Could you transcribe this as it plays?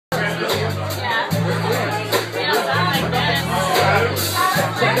You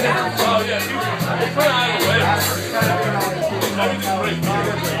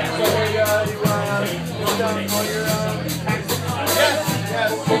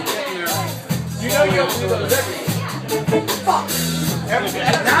know you have to do those every. Fuck.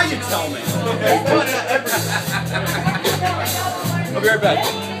 Now you tell me. I'll be right back.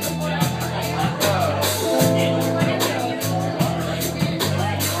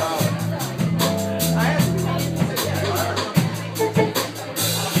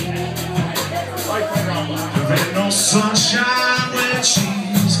 There ain't no sunshine when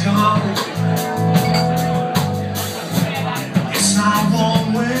she's gone. It's not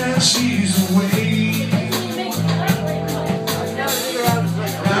warm when she's away.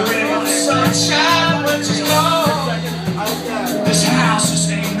 There ain't no sunshine when she's gone. This house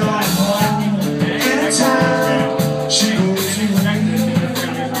just ain't no home. Anytime she goes away,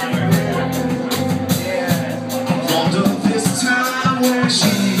 I wonder this time when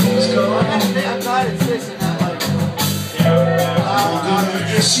she's gone.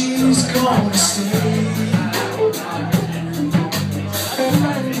 If she's gonna stay.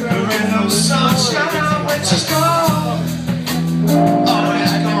 There ain't no sunshine when she's gone.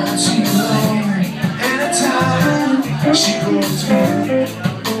 Always gone too long. Anytime she goes away.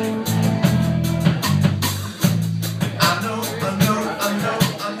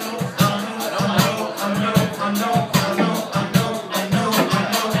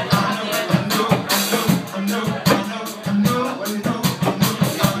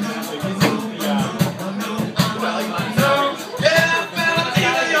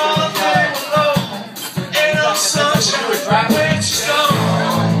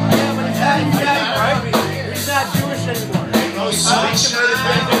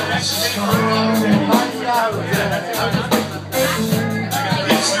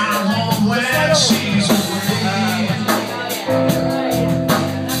 It's not home when she's away.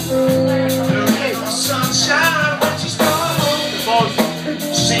 There ain't no sunshine when she's gone.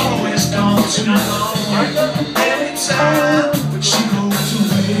 She's always gone too long. Anytime she goes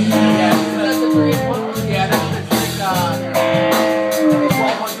away.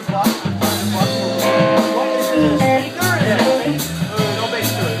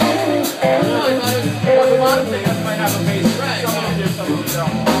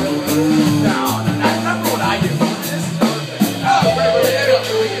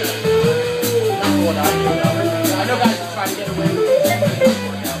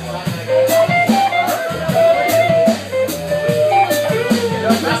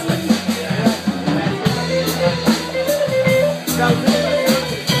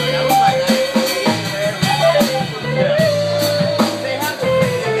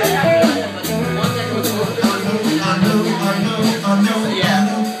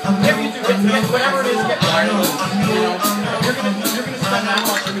 Whatever it is, get started. You're gonna spend that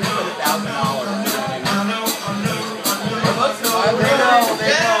much, you're gonna spend $1,000. They know.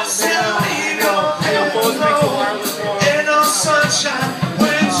 Bose makes a wireless door. Ain't no sunshine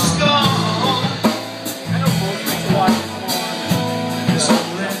when she's gone. I know Bose makes a wireless door. It's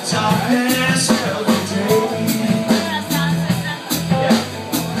only darkness every day.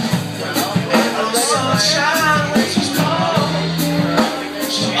 Ain't no sunshine when she's gone.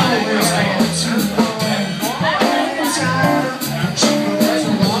 She always gone too long. Anytime she goes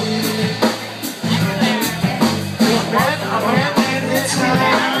away.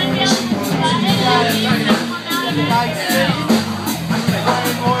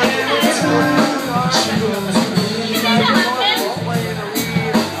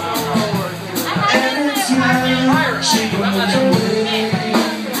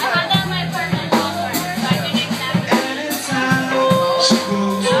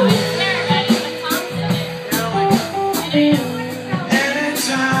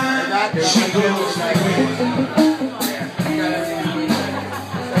 Anytime she goes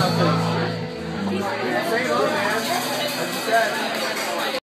Say hello, man. That's what you said.